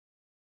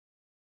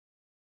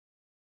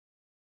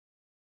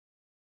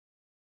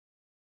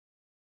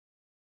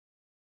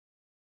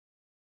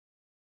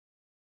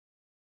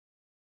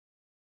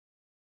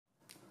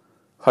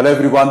Hello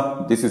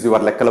everyone, this is your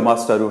Lekkala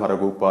Mastaru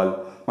Haragopal.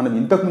 మనం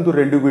ఇంతకు ముందు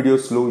రెండు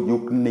వీడియోస్లో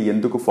యూక్లిడ్ని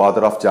ఎందుకు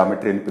ఫాదర్ ఆఫ్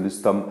జామెట్రీ అని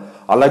పిలుస్తాం,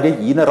 అలాగే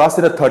ఈయన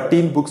రాసిన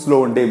 13 బుక్స్లో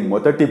ఉండే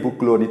మొదటి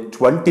బుక్లోని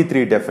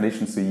 23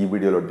 డెఫినేషన్స్ ఈ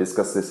వీడియోలో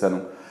డిస్కస్ చేశాను.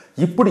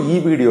 ఇప్పుడు ఈ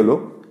వీడియోలో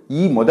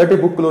ఈ మొదటి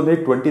బుక్లోనే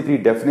 23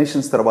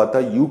 డెఫినేషన్స్ తర్వాత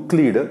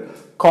యూక్లిడ్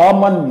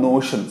కామన్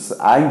నోషన్స్,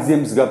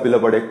 యాక్సియమ్స్ గా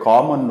పిలువబడే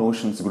కామన్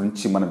నోషన్స్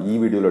గురించి మనం ఈ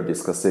వీడియోలో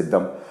డిస్కస్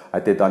చేద్దాం.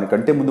 అయితే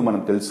దానికంటే ముందు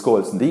మనం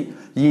తెలుసుకోవాల్సింది,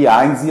 ఈ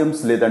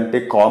యాక్సియమ్స్ లేదంటే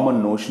కామన్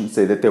నోషన్స్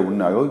ఏదైతే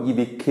ఉన్నాయో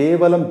ఇవి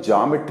కేవలం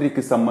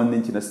జామెట్రీకి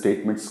సంబంధించిన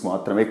స్టేట్మెంట్స్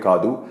మాత్రమే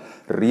కాదు,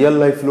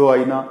 రియల్ లైఫ్లో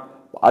అయినా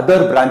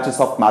అదర్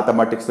బ్రాంచెస్ ఆఫ్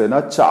మ్యాథమెటిక్స్ అయినా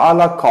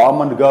చాలా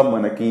కామన్గా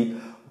మనకి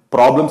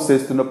ప్రాబ్లమ్స్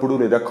చేస్తున్నప్పుడు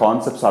లేదా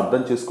కాన్సెప్ట్స్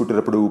అర్థం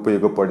చేసుకుంటున్నప్పుడు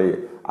ఉపయోగపడే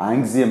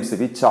యాక్సియమ్స్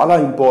ఇవి చాలా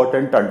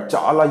ఇంపార్టెంట్ అండ్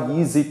చాలా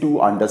ఈజీ టు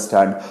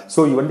అండర్స్టాండ్. సో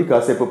ఇవన్నీ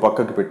కాసేపు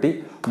పక్కకు పెట్టి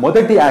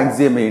మొదటి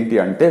యాక్సియం ఏంటి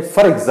అంటే,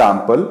 ఫర్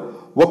ఎగ్జాంపుల్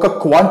ఒక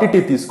క్వాంటిటీ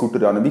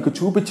తీసుకుంటున్నాను మీకు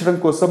చూపించడం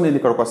కోసం. నేను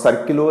ఇక్కడ ఒక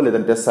సర్కిల్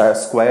లేదంటే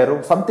స్క్వేర్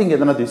సంథింగ్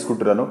ఏదైనా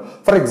తీసుకుంటున్నాను.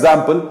 ఫర్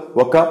ఎగ్జాంపుల్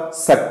ఒక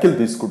సర్కిల్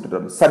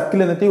తీసుకుంటున్నాను.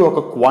 సర్కిల్ అనేది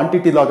ఒక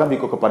క్వాంటిటీ లాగా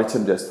మీకు ఒక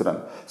పరిచయం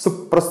చేస్తున్నాను. సో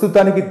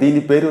ప్రస్తుతానికి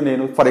దీని పేరు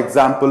నేను for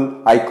example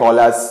I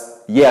call as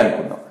a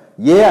అనుకున్నాను.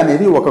 ఏ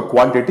అనేది ఒక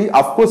క్వాంటిటీ.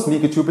 అఫ్ కోర్స్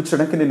మీకు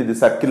చూపించడానికి నేను ఇది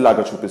సర్కిల్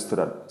లాగా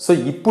చూపిస్తున్నాను. సో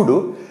ఇప్పుడు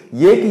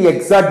ఏకి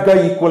ఎగ్జాక్ట్ గా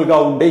ఈక్వల్ గా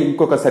ఉండే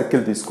ఇంకొక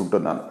సర్కిల్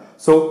తీసుకుంటున్నాను.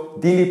 సో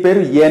దీని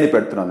పేరు ఏ అని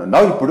పెడుతున్నాను. నా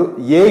ఇప్పుడు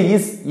ఏ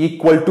is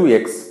equal to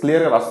X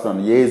clear గా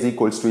రాస్తున్నాను. ఏ ఈజ్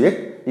ఈక్వల్స్ టు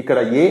ఎక్స్. ఇక్కడ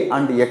ఏ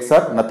and X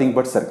are nothing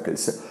but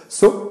circles.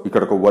 So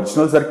ఇక్కడ ఒక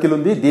ఒరిజినల్ సర్కిల్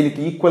ఉంది,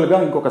 దీనికి ఈక్వల్ గా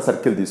ఇంకొక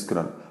సర్కిల్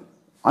తీసుకున్నాను.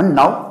 అండ్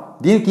నౌ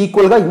దీనికి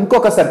ఈక్వల్ గా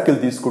ఇంకొక సర్కిల్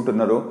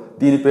తీసుకుంటున్నారు,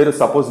 దీని పేరు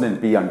సపోజ్ నేను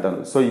బి అంటాను.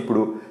 సో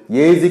ఇప్పుడు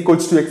ఏ ఈజ్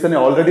ఈక్వల్స్ టు ఎక్స్ అని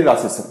ఆల్రెడీ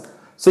రాసేసాను.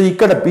 సో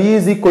ఇక్కడ B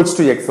is equals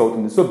to X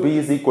అవుతుంది. So B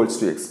is equals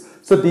to X.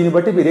 So దీన్ని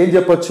బట్టి మీరు ఏం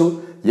చెప్పొచ్చు,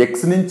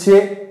 ఎక్స్ నుంచే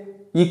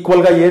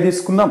ఈక్వల్ గా ఏ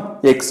తీసుకున్నాం,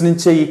 ఎక్స్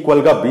నుంచే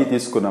ఈక్వల్ గా బి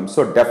తీసుకున్నాం. సో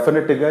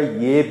డెఫినెట్ గా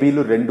ఏ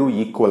బిలు రెండు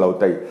ఈక్వల్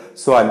అవుతాయి.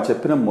 సో ఆయన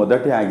చెప్పిన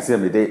మొదటి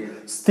యాక్సియం ఇదే,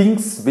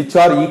 things which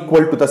are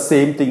equal to the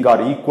same thing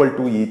or equal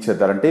to each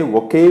other. అంటే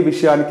ఒకే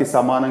విషయానికి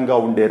సమానంగా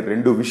ఉండే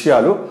రెండు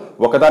విషయాలు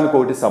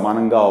ఒకదానికొకటి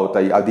సమానంగా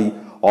అవుతాయి. అది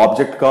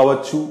ఆబ్జెక్ట్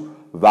కావచ్చు,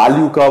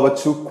 వాల్యూ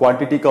కావచ్చు,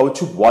 క్వాంటిటీ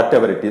కావచ్చు, what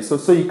ever it is.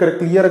 So ఇక్కడ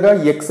క్లియర్ గా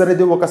ఎక్స్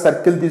అనేది ఒక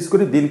సర్కిల్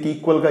తీసుకుని దీనికి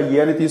ఈక్వల్ గా ఏ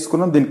అని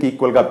తీసుకున్నాం, దీనికి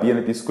ఈక్వల్ గా బి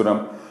అని తీసుకున్నాం.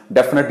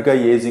 డెఫినెట్ గా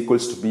ఏ ఈజ్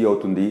ఈక్వల్స్ టు బి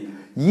అవుతుంది.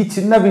 ఈ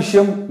చిన్న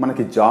విషయం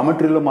మనకి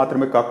జామెట్రీలో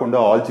మాత్రమే కాకుండా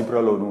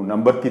ఆల్జిబ్రాలోను,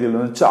 నంబర్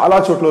థియరీలోను చాలా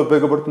చోట్ల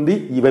ఉపయోగపడుతుంది,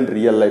 ఈవెన్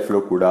రియల్ లైఫ్ లో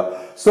కూడా.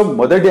 సో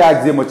మొదటి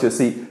యాక్సియం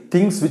వచ్చేసి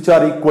things which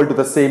are equal to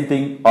the same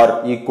thing or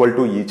equal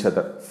to each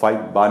other.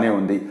 Fine, బానే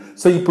ఉంది.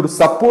 సో ఇప్పుడు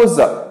సపోజ్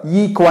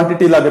ఈ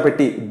క్వాంటిటీ లాగా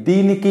పెట్టి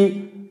దీనికి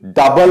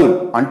డబల్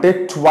అంటే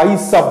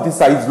ట్వైస్ ఆఫ్ ది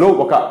సైజ్ లో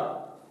ఒక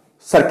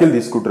సర్కిల్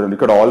తీసుకుంటున్నాను.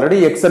 ఇక్కడ ఆల్రెడీ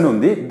ఎక్స్ అని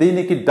ఉంది,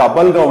 దీనికి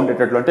డబల్ గా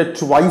ఉండేటట్లు అంటే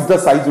ట్వైస్ ద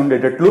సైజ్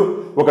ఉండేటట్లు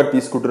ఒకటి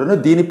తీసుకుంటున్నాను,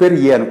 దీని పేరు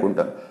ఏ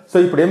అనుకుంటాను. సో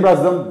ఇప్పుడు ఏం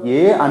రాద్దాం,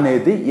 ఏ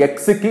అనేది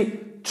ఎక్స్ కి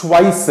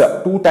ట్వైస్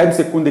 2 టైమ్స్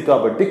ఎక్కువ ఉంది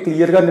కాబట్టి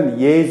క్లియర్ గా నేను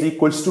ఏ ఈజ్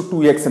ఈక్వల్స్ టు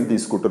 2x అని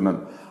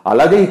తీసుకుంటున్నాను.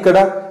 అలాగే ఇక్కడ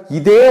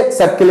ఇదే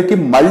సర్కిల్ కి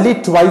మళ్ళీ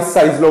ట్వైస్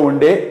సైజ్ లో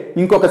ఉండే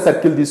ఇంకొక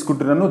సర్కిల్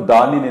తీసుకుంటున్నాను,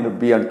 దాన్ని నేను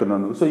బి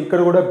అంటున్నాను. సో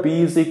ఇక్కడ కూడా B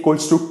is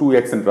equals to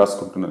 2x అని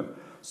రాసుకుంటున్నాను.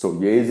 So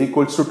a is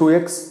equals to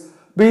 2x,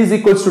 b is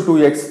equals to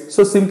 2x.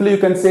 So simply you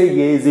can say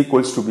a is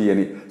equals to b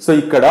అని. సో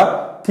ఇక్కడ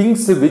things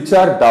which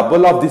are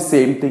double of the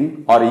same thing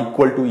are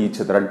equal to each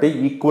other. అంటే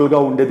equal గా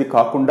ఉండేది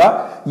కాకుండా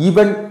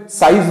even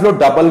size లో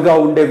double గా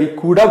ఉండేవి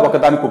కూడా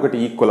ఒకదానికొకటి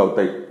ఈక్వల్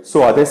అవుతాయి. సో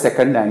అదే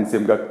సెకండ్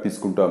యాక్సియం గా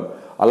తీసుకుంటాం.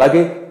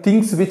 అలాగే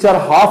things which or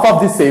half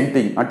of the same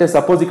thing అంటే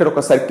సపోజ్ ఇక్కడ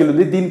ఒక సర్కిల్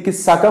ఉంది, దీనికి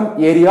సగం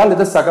ఏరియా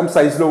లేదా సగం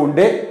సైజ్ లో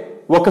ఉండే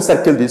ఒక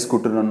సర్కిల్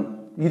తీసుకుంటున్నాను.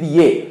 ఇది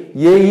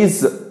ఏ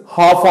ఈజ్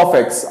హాఫ్ ఆఫ్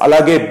ఎక్స్.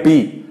 అలాగే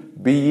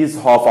B is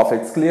half of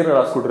X. Clear గా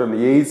రాసుకుంటున్నాను,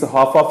 ఏ is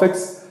half of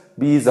X,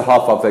 B is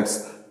half of X.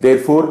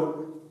 There four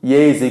A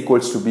is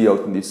equals to be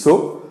అవుతుంది. So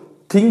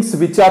things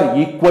which are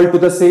equal to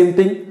the same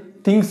thing,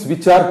 things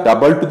which are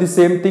double two the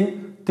same thing,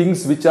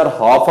 things which or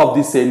half of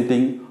the same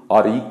thing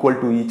or equal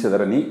to each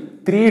other అని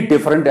 3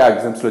 different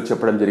axioms లో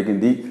చెప్పడం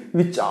జరిగింది.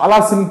 ఇవి చాలా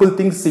simple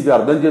things, ఇవి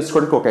అర్థం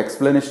చేసుకోవడానికి ఒక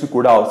ఎక్స్ప్లెనేషన్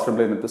కూడా అవసరం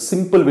లేనంత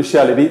సింపుల్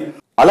విషయాలు ఇవి.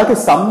 అలాగే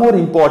some more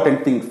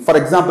important thing, for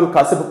example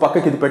కాసేపు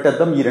పక్కకి ఇది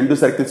పెట్టేద్దాం. ఈ రెండు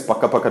సర్కిల్స్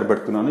పక్కన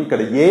పెడుతున్నాను.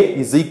 ఇక్కడ ఏ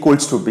is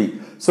equals to be.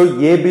 So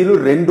ఏ బిలు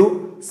రెండు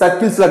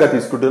సర్కిల్స్ లాగా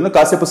తీసుకుంటున్నాను.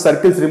 కాసేపు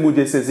సర్కిల్స్ రిమూవ్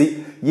చేసేసి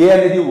ఏ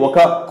అనేది ఒక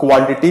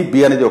క్వాంటిటీ, బి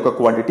అనేది ఒక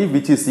quantity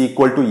which is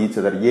equal to each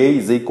other. A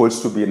is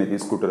equals to be అని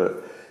తీసుకుంటున్నారు.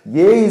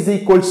 ఏ ఈజ్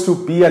ఈక్వల్స్ టు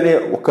బి అనే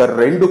ఒక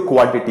రెండు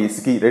క్వాంటిటీస్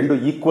కి, రెండు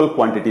ఈక్వల్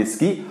క్వాంటిటీస్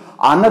కి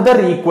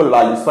another equal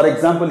values, for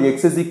example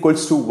X is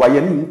equals to why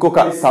అని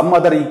ఇంకొక సమ్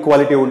అదర్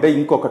ఈక్వాలిటీ ఉంటే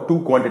ఇంకొక 2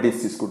 క్వాంటిటీస్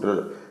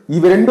తీసుకుంటున్నారు.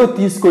 ఇవి రెండు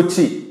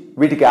తీసుకొచ్చి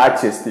వీటికి యాడ్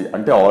చేస్తే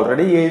అంటే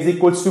already A is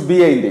equals to be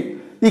అయింది,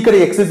 ఇక్కడ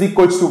X is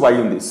equals to why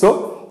ఉంది. సో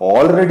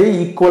ఆల్రెడీ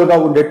ఈక్వల్ గా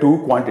ఉండే 2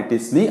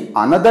 క్వాంటిటీస్ ని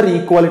అనదర్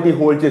ఈక్వాలిటీ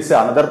హోల్డ్ చేసే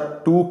అనదర్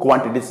 2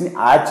 క్వాంటిటీస్ ని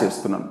యాడ్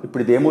చేస్తున్నాను.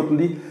 ఇప్పుడు ఇది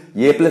ఏమవుతుంది,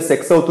 ఏ ప్లస్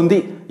ఎక్స్ అవుతుంది,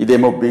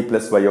 ఇదేమో బి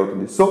ప్లస్ వై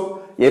అవుతుంది. So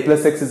a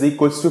plus x is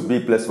equals to b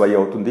plus y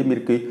అవుతుంది.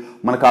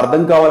 మనకు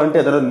అర్థం కావాలంటే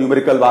ఏదైనా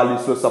న్యూమరికల్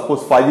వాల్యూస్ లో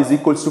సపోజ్ 5 is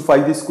equals to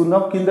 5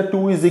 తీసుకుందాం, కింద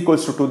 2 is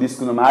equals to 2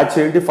 తీసుకుందాం. యాడ్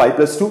చేయండి 5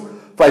 plus 2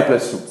 5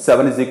 plus 2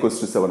 7 is equals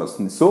to 7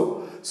 వస్తుంది.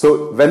 So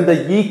when the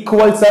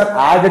equals are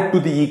added to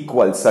the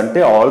equals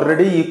అంటే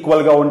ఆల్రెడీ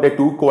ఈక్వల్ గా ఉండే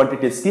టూ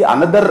క్వాంటిటీస్ కి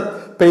another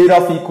pair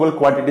of equal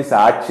quantities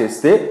add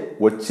చేస్తే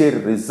వచ్చే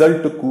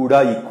రిజల్ట్ కూడా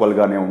ఈక్వల్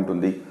గానే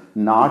ఉంటుంది.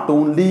 నాట్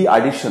ఓన్లీ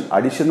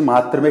అడిషన్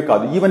మాత్రమే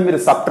కాదు, ఈవెన్ మీరు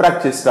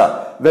సబ్ట్రాక్ట్ చేస్తా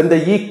when the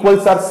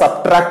equals are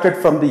subtracted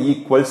from the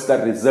equals the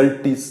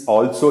result is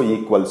also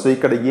equal. So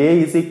ఇక్కడ a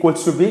is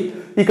equals to b,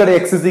 ఇక్కడ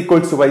x is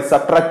equals to y,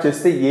 subtract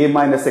చేస్తే a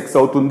minus x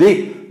అవుతుంది,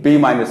 b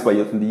minus y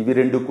అవుతుంది. ఇవి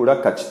రెండు కూడా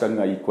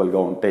ఖచ్చితంగా equal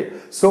గా ఉంటాయి.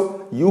 సో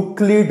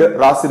యూక్లిడ్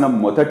రాసిన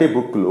మొదటి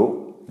బుక్ లో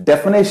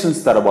డెఫినేషన్స్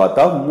తర్వాత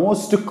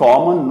మోస్ట్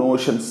కామన్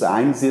నోషన్స్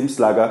యాక్సియమ్స్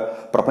లాగా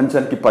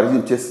ప్రపంచానికి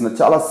పరిచయం చేస్తున్న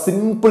చాలా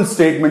సింపుల్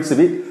స్టేట్మెంట్స్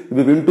ఇవి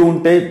వింటూ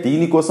ఉంటే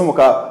దీనికోసం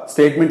ఒక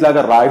స్టేట్మెంట్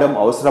లాగా రాయడం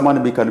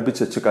అవసరమని మీకు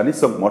అనిపించవచ్చు. కానీ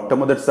సో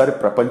మొట్టమొదటిసారి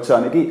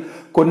ప్రపంచానికి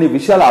కొన్ని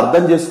విషయాలు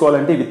అర్థం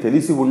చేసుకోవాలంటే ఇవి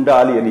తెలిసి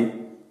ఉండాలి అని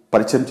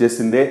పరిచయం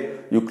చేసిందే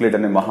యూక్లిడ్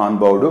అనే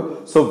మహానుభావుడు.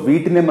 సో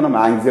వీటినే మనం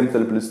యాక్సియమ్స్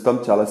అని పిలుస్తాం.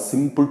 చాలా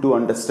simple to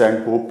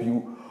understand. Hope you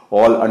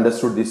all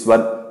understood this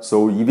one. So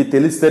ఇవి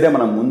తెలిస్తేనే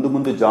మనం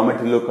ముందు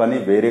జామెట్రీలో కానీ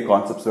వేరే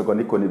కాన్సెప్ట్స్ లో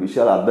కానీ కొన్ని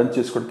విషయాలు అర్థం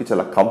చేసుకోవడానికి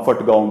చాలా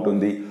కంఫర్ట్ గా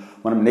ఉంటుంది.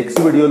 మనం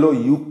నెక్స్ట్ వీడియోలో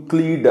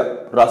యూక్లిడ్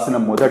రాసిన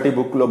మొదటి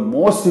బుక్ లో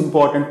most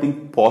important thing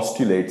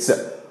postulates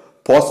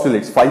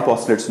 5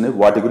 postulates ఉన్నాయి,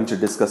 వాటి గురించి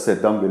డిస్కస్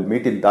చేద్దాం. Will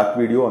meet in that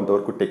video.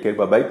 అంతవరకు take care,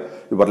 by by.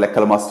 Your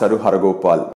లెక్కల మాస్టారు హరగోపాల్.